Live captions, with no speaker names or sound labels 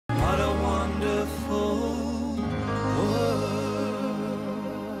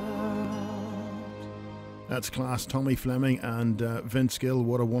That's class. Tommy Fleming and Vince Gill.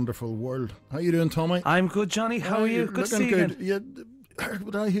 What a wonderful world. How you doing, Tommy? I'm good, Johnny. How are you? Good to see you again.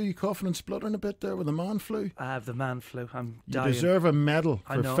 Did I hear you coughing and spluttering a bit there with the man flu? I have the man flu. I'm You dying. deserve a medal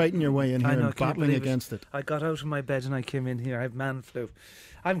for fighting your way in here and battling against it. I got out of my bed and I came in here. I have man flu.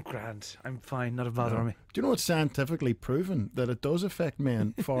 I'm grand. I'm fine. Not a bother on me. Do you know it's scientifically proven that it does affect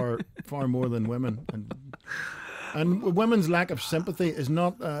men far more than women? And women's lack of sympathy is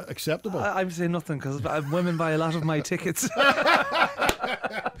not acceptable. I'm saying nothing because women buy a lot of my tickets.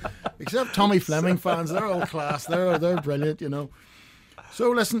 Except Tommy Fleming fans, they're all class. They're brilliant, you know.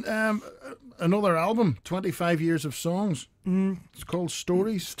 So listen, another album, 25 years of songs. It's called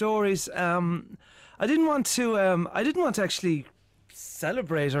Stories. Stories. I didn't want to actually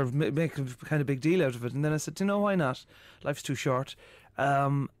celebrate or make a kind of big deal out of it, and then I said, you know, why not? Life's too short.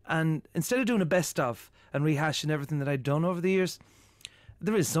 And instead of doing a best of and rehashing everything that I'd done over the years,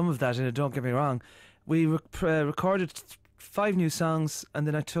 there is some of that in it, don't get me wrong. We recorded 5 new songs, and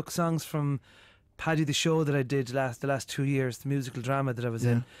then I took songs from Paddy the Show that I did the last 2 years, the musical drama that I was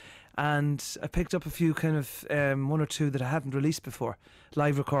in, and I picked up a few kind of 1 or 2 that I hadn't released before,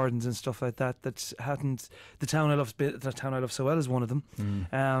 live recordings and stuff like that hadn't. The Town I Love So Well is one of them.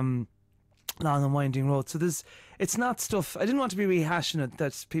 Long and Winding Road. So it's not stuff, I didn't want to be rehashing it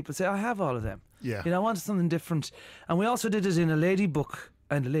that people say, I have all of them. Yeah. You know, I wanted something different. And we also did it in a Ladybird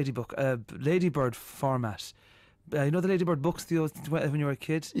format. You know the Ladybird books when you were a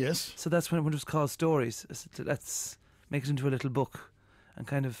kid? Yes. So that's when it was called Stories. Let's make it into a little book and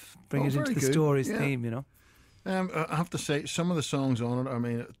kind of bring it into the stories theme, you know. I have to say, some of the songs on it, I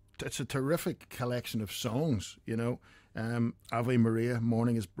mean, it's a terrific collection of songs, you know. Ave Maria,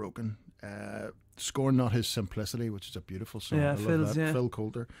 Morning is Broken, Scorn Not His Simplicity, which is a beautiful song. Yeah, I love that. Phil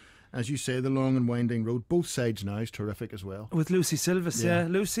Coulter. As you say, The Long and Winding Road, Both Sides Now is terrific as well. With Lucy Silvis, yeah.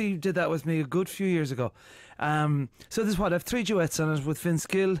 Lucy did that with me a good few years ago. So this is what, I have 3 duets on it with Vince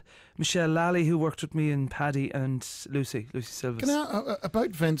Gill, Michelle Lally, who worked with me in Paddy, and Lucy Silvis. About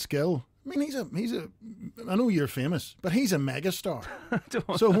Vince Gill, I mean, he's a. I know you're famous, but he's a megastar.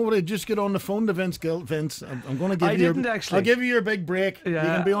 So would I just get on the phone to Vince Gill? Vince, I'm going to give you. I'll give you your big break. Yeah, you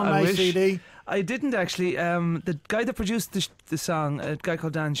can be on my CD. I didn't actually. The guy that produced the song, a guy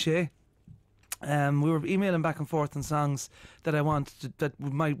called Dan Shea. We were emailing back and forth on songs that I wanted that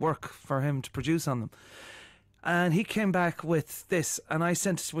might work for him to produce on them. And he came back with this, and I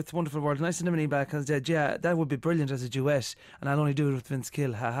sent it with Wonderful World, and I sent him an email back and said, yeah, that would be brilliant as a duet, and I'll only do it with Vince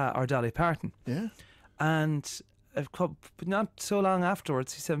Gill, or Dolly Parton. Yeah. And not so long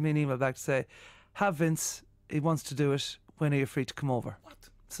afterwards, he sent me an email back to say, have Vince, he wants to do it, when are you free to come over? What?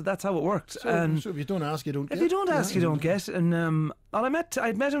 So that's how it worked. So if you don't ask, you don't get. If you don't ask, you don't get. And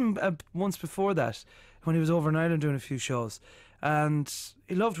I'd met him once before that, when he was over in Ireland doing a few shows, and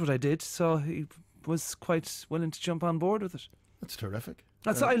he loved what I did, so he was quite willing to jump on board with it. That's terrific.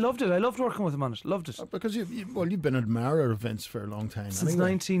 I loved it. I loved working with him on it. Loved it. Because you've been an admirer of Vince for a long time. Since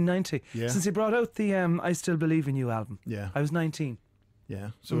 1990. Yeah. Since he brought out the I Still Believe in You album. Yeah. I was 19. Yeah.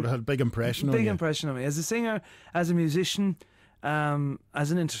 So it had a big impression on you. Big impression on me. As a singer, as a musician, as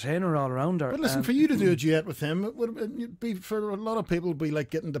an entertainer all around. But listen, for you to do a duet with him, it would be, for a lot of people, be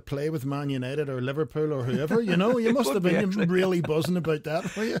like getting to play with Man United or Liverpool or whoever. You know, you must have been really buzzing about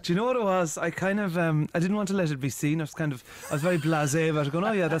that, were you? Do you know what it was? I kind of I didn't want to let it be seen. I was very blasé about it, going,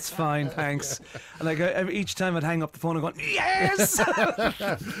 oh yeah, that's fine, thanks. And like each time I'd hang up the phone and go, yes.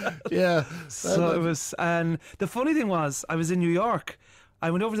 Yeah. So it was. And the funny thing was, I was in New York.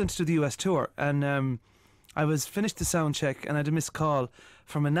 I went over then to do the US tour, and I was finished the sound check, and I had a missed call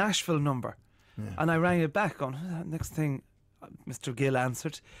from a Nashville number. Yeah. And I rang it back going, next thing, Mr. Gill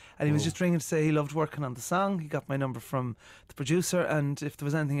answered, and he was just ringing to say he loved working on the song. He got my number from the producer, and if there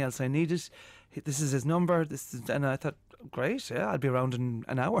was anything else I needed, this is his number. And I thought, great, yeah, I'll be around in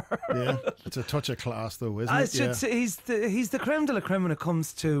an hour. Yeah, it's a touch of class though, isn't it? He's the creme de la creme when it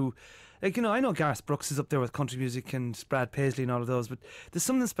comes to, like, you know, I know Garth Brooks is up there with country music and Brad Paisley and all of those, but there's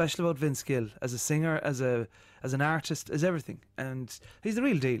something special about Vince Gill as a singer, as an artist, as everything, and he's the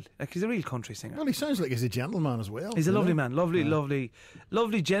real deal. Like, he's a real country singer. Well, he sounds like he's a gentleman as well. He's a lovely man, lovely.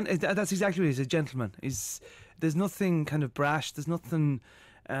 That's exactly what he's, a gentleman. There's nothing kind of brash. There's nothing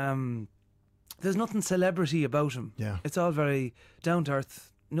celebrity about him. Yeah, it's all very down to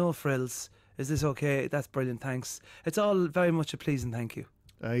earth, no frills. Is this okay? That's brilliant, thanks. It's all very much a pleasing thank you.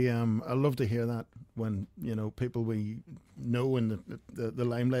 I love to hear that, when, you know, people we know in the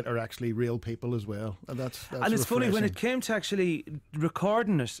limelight are actually real people as well. And that's and it's refreshing. Funny, when it came to actually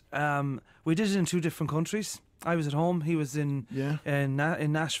recording it, we did it in 2 different countries. I was at home, he was in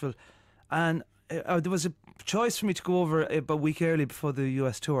Nashville, and there was a choice for me to go over about a week early before the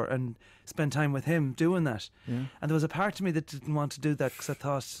US tour and spend time with him doing that. And there was a part of me that didn't want to do that because I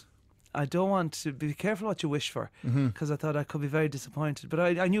thought, I don't want to be careful what you wish for, because I thought I could be very disappointed. But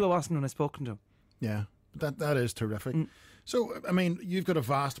I knew I wasn't when I spoken to him. Yeah, that is terrific. So, I mean, you've got a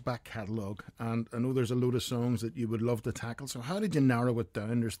vast back catalogue, and I know there's a load of songs that you would love to tackle. So how did you narrow it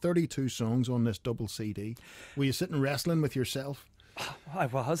down? There's 32 songs on this double CD. Were you sitting wrestling with yourself? I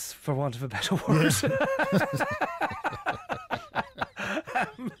was, for want of a better word.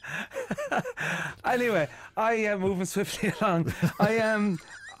 Anyway, I am moving swiftly along.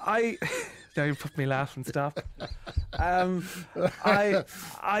 Now you put me laughing. Stop. When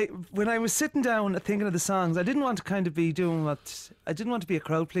I was sitting down thinking of the songs, I didn't want to kind of be doing what I didn't want to be a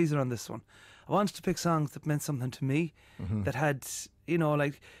crowd pleaser on this one. I wanted to pick songs that meant something to me, that had, you know,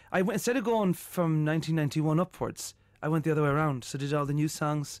 like instead of going from 1991 upwards, I went the other way around. So did all the new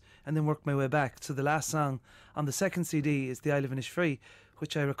songs and then worked my way back. So the last song on the second CD is "The I Live in Free,"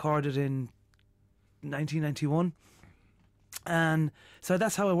 which I recorded in 1991. And so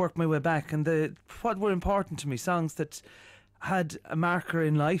that's how I worked my way back. And what were important to me, songs that had a marker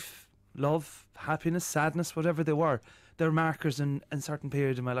in life, love, happiness, sadness, whatever they were. They're markers in certain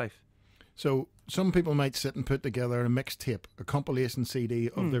periods of my life. So some people might sit and put together a mixtape, a compilation CD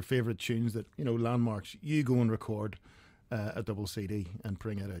of their favourite tunes that, you know, landmarks. You go and record a double CD and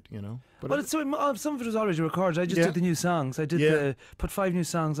bring it out, you know. But some of it was already recorded. I just did the new songs. I did put 5 new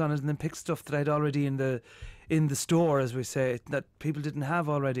songs on it and then picked stuff that I'd already in the store, as we say, that people didn't have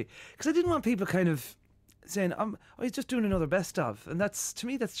already. Because I didn't want people kind of saying, he's just doing another best of. And that's, to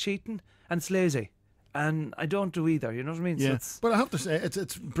me, that's cheating and it's lazy. And I don't do either, you know what I mean? Yeah, so but I have to say,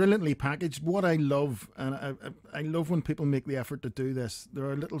 it's brilliantly packaged. What I love, and I love when people make the effort to do this, there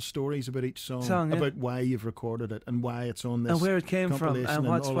are little stories about each song about why you've recorded it and why it's on this, and where it came from and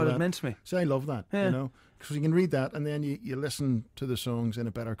what it meant to me. So I love that, you know, because you can read that and then you listen to the songs in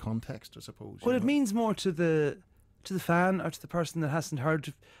a better context, I suppose. Well, it means more to the fan or to the person that hasn't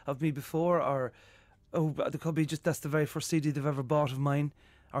heard of me before, or there could be just that's the very first CD they've ever bought of mine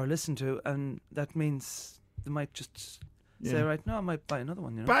or listened to, and that means they might just say, right, no, I might buy another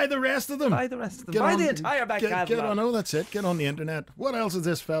one, you know. Buy the rest of them. Buy the entire back catalogue. Get on, oh, that's it. Get on the internet. What else has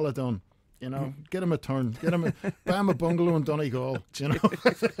this fella done? You know, get him a turn. Buy him a bungalow in Donegal. You know.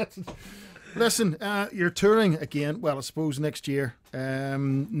 Listen, you're touring again. Well, I suppose next year,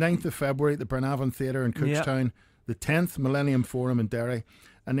 9th of February at the Burnavon Theatre in Cookstown, the 10th Millennium Forum in Derry,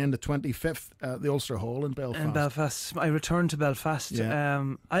 and then the 25th at the Ulster Hall in Belfast. In Belfast. I returned to Belfast. Yeah.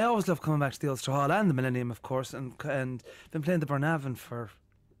 I always love coming back to the Ulster Hall and the Millennium, of course, and been playing the Burnavon for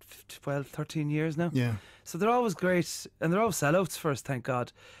 12, 13 years now. Yeah. So they're always great, and they're always sellouts for us, thank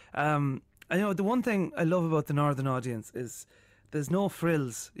God. I know the one thing I love about the Northern audience is there's no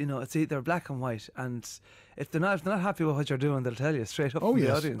frills, you know. It's either black and white, and if they're not happy with what you're doing, they'll tell you straight up from the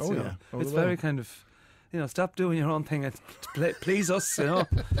audience. Oh, you know? It's very kind of, you know, stop doing your own thing and please us, you know.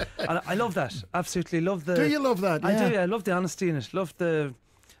 And I love that. Absolutely love the. Do you love that? Yeah. I do. Yeah, I love the honesty in it. Love the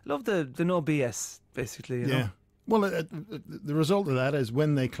no BS, basically. You know? Well, the result of that is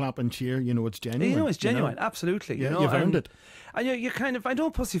when they clap and cheer, you know it's genuine. You know it's genuine. Absolutely. Yeah, you know, you've earned it. And you kind of, I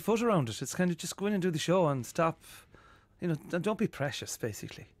don't pussyfoot around it. It's kind of just go in and do the show and stop. You know, don't be precious,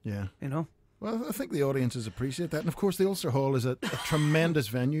 basically. Yeah. You know. Well, I think the audiences appreciate that, and of course, the Ulster Hall is a tremendous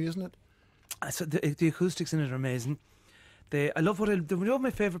venue, isn't it? So the acoustics in it are amazing. I love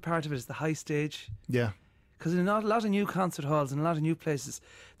my favourite part of it is the high stage. Yeah. Because in a lot of new concert halls and a lot of new places,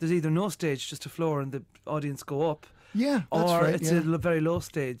 there's either no stage, just a floor, and the audience go up. Yeah, that's or right, it's a very low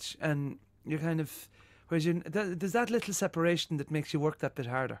stage, and you're kind of, whereas there's that little separation that makes you work that bit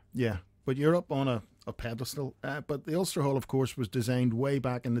harder. Yeah, but you're up on a pedestal. But the Ulster Hall, of course, was designed way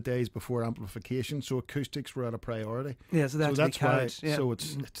back in the days before amplification, so acoustics were at a priority. Yeah, so that's why. Yeah. So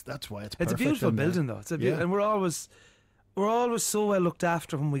that's why it's perfect. It's a beautiful building, though. It's and we're always so well looked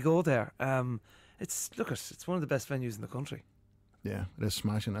after when we go there. It's one of the best venues in the country. Yeah, it is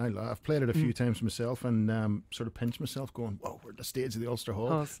smashing. I've played it a few times myself and sort of pinched myself going, whoa, we're at the stage of the Ulster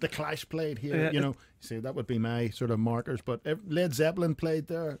Hall. The Clash played here, you know. See, that would be my sort of markers. But Led Zeppelin played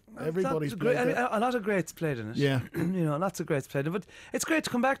there. Everybody's played there. A lot of greats played in it. Yeah. You know, lots of greats played in it. But it's great to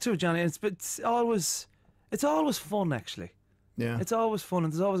come back to it, Johnny. It's always fun, actually. Yeah. It's always fun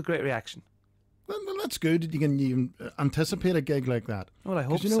and there's always a great reaction. Well, that's good that you can even anticipate a gig like that. Well, I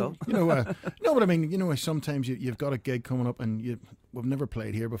hope so. You know, no, but I mean, you know, sometimes you've got a gig coming up and we've never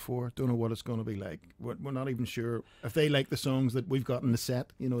played here before. Don't know what it's going to be like. We're not even sure if they like the songs that we've got in the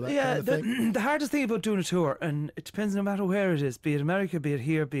set. You know, that kind of thing. The hardest thing about doing a tour, and it depends no matter where it is, be it America, be it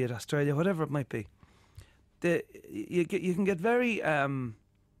here, be it Australia, whatever it might be. You can get very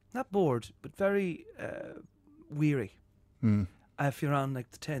not bored, but very weary. If you're on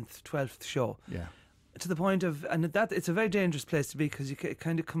like the 10th, 12th show. Yeah. To the point of, and that it's a very dangerous place to be because it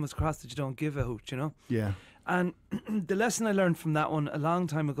kind of comes across that you don't give a hoot, you know? Yeah. And the lesson I learned from that one a long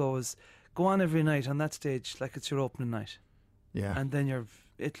time ago was go on every night on that stage like it's your opening night. Yeah. And then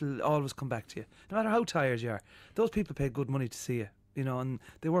it'll always come back to you. No matter how tired you are. Those people paid good money to see you, you know, and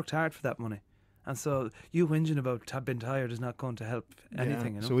they worked hard for that money. And so you whinging about being tired is not going to help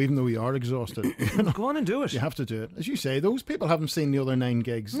anything. You know? So even though you are exhausted, go on and do it. You have to do it. As you say, those people haven't seen the other 9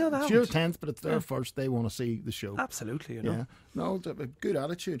 gigs. No, they it's haven't. your 10th, but it's their first. They want to see the show. Absolutely, you know. Yeah. No, it's a good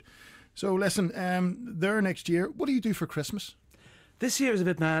attitude. So listen, there next year, what do you do for Christmas? This year is a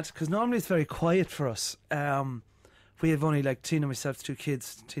bit mad because normally it's very quiet for us. We have only like Tina, myself, 2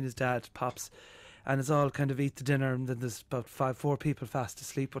 kids, Tina's dad, Pops. And it's all kind of eat the dinner, and then there's about 4 people fast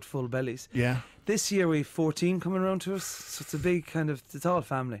asleep with full bellies. Yeah. This year we've 14 coming around to us, so it's a big kind of, it's all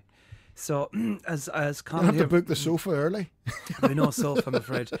family. So as Conal, you have to book the sofa early. There'll be no sofa, I'm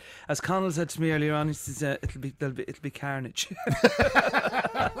afraid. As Conal said to me earlier on, he says it'll be carnage.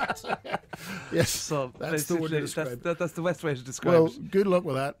 Yes, so that's the word to describe. That's the best way to describe it. Well, it. good luck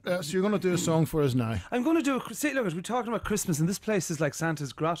with that. So you're going to do a song for us now. I'm going to do look, we're talking about Christmas, and this place is like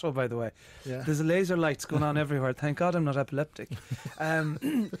Santa's grotto, by the way. Yeah. There's a laser lights going on everywhere. Thank God I'm not epileptic.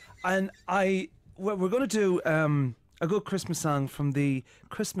 And we're going to do a good Christmas song from the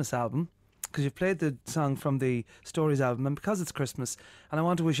Christmas album, because you've played the song from the Stories album, and because it's Christmas, and I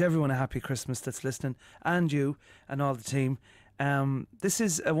want to wish everyone a happy Christmas that's listening, and you and all the team. This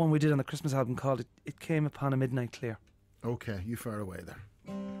is one we did on the Christmas album called It Came Upon a Midnight Clear. Okay, you far away there.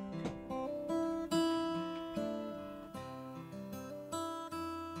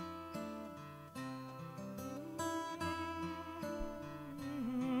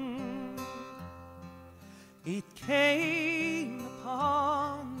 It came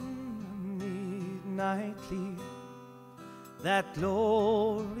upon a midnight clear, that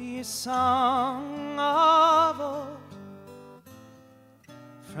glorious song of old,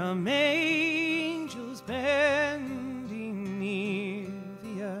 from angels bending near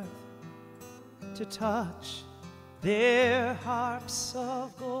the earth to touch their harps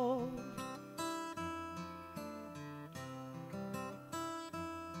of gold.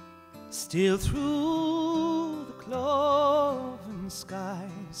 Still through the cloven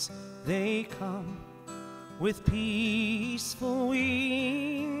skies they come, with peaceful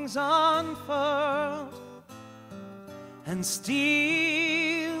wings unfurled, and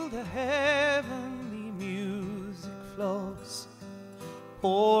still the heavenly music flows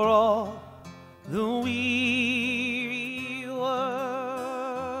o'er all the weary world.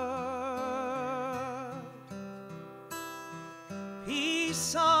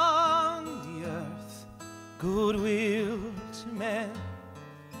 Peace on the earth, goodwill to men,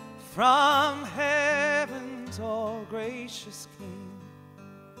 from heaven's all gracious King.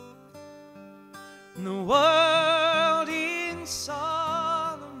 The world in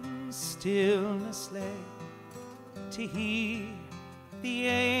solemn stillness lay, to hear the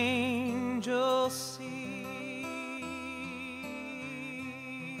angels sing.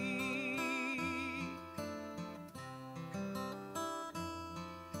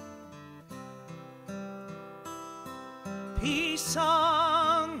 Peace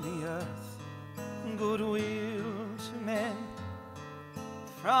on the earth, goodwill to men,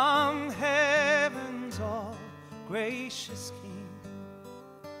 from heaven's all gracious King.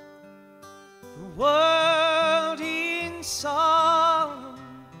 The world in solemn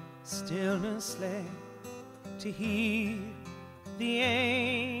stillness lay, to hear the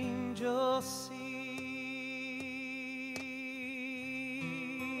angels sing.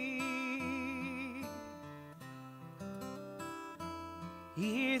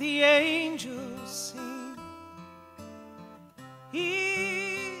 Hear the angels sing.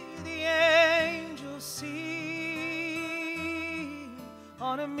 Hear the angels sing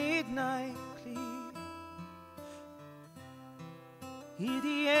on a midnight clear. Hear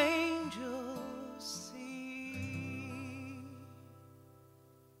the angels sing.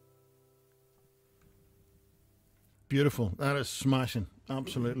 Beautiful. That is smashing.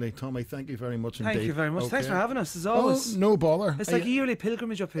 Absolutely. Tommy, thank you very much indeed. Thank you very much. Okay. Thanks for having us, as always. Oh, no bother. It's like a yearly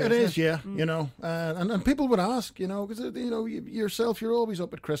pilgrimage up here. It is, yeah. You know, and people would ask, you know, because, you know, yourself, you're always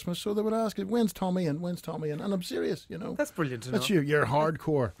up at Christmas, so they would ask, when's Tommy? And I'm serious, you know. That's brilliant to know. That's you're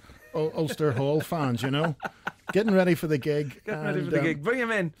hardcore Ulster Hall fans, you know. Getting ready for the gig. Ready for the gig. Bring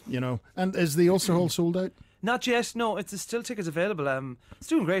him in. You know. And is the Ulster Hall sold out? Not yet, no. It's still tickets available. It's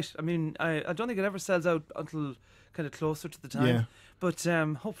doing great. I mean, I don't think it ever sells out until kind of closer to the time. Yeah. But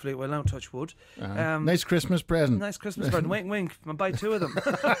hopefully it will now, touch wood. Nice Christmas present. Nice Christmas present. Wink, wink. I'll buy 2 of them.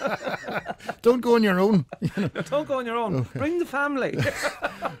 Don't go on your own. Don't go on your own. Okay. Bring the family.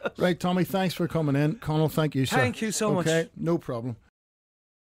 Right, Tommy, thanks for coming in. Connell, thank you, sir. Thank you so much. Okay, no problem.